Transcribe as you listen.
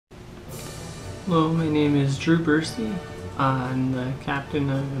Hello, my name is Drew Bursey. I'm the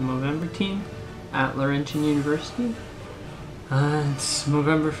captain of the Movember team at Laurentian University. It's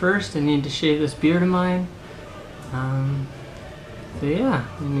Movember 1st. I need to shave this beard of mine. So yeah,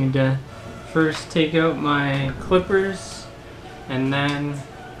 I need to first take out my clippers, and then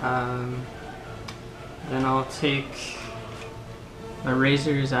I'll take my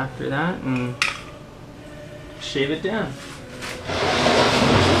razors after that and shave it down.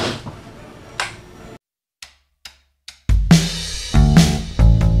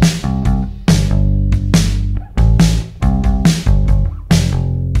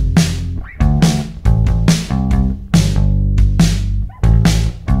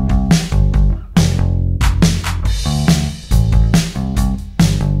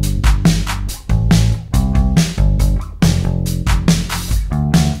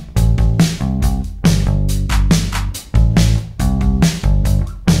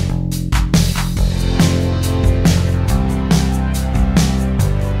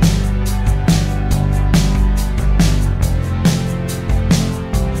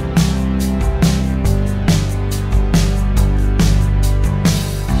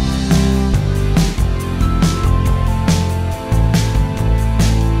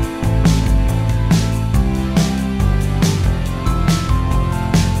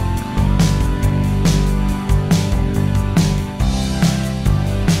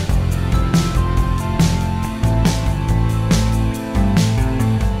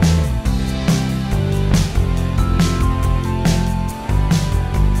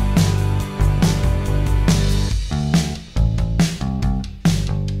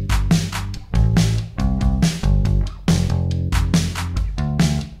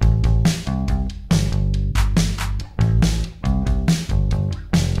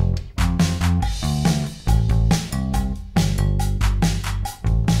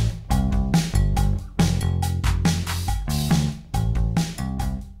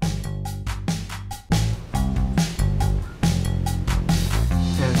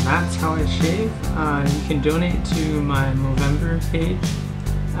 That's how I shave. You can donate to my Movemeber page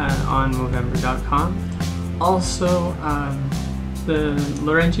on Movemeber.com. Also, the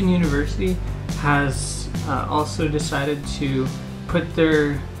Laurentian University has also decided to put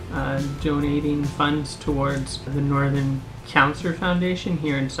their donating funds towards the Northern Cancer Foundation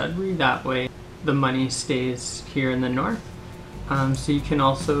here in Sudbury. That way the money stays here in the north. So you can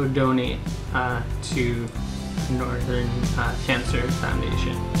also donate to Northern Cancer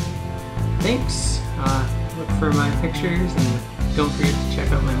Foundation. Thanks. Look for my pictures and don't forget to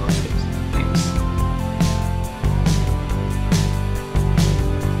check out my motives. Thanks.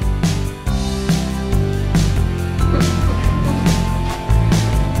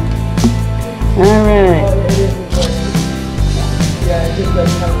 All right. Yeah, it just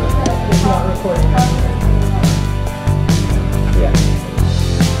doesn't have it's not recording. Yeah.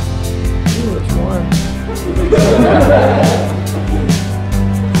 Ooh, it's warm.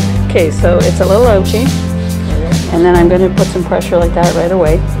 Okay, so it's a little ouchy, and then I'm going to put some pressure like that right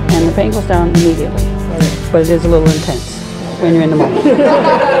away, and the pain goes down immediately. But it is a little intense when you're in the moment.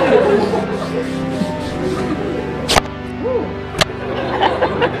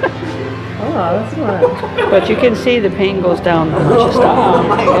 Oh, that's fun. But you can see the pain goes down once you stop.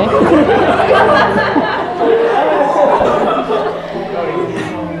 Okay?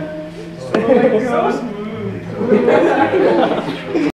 So smooth.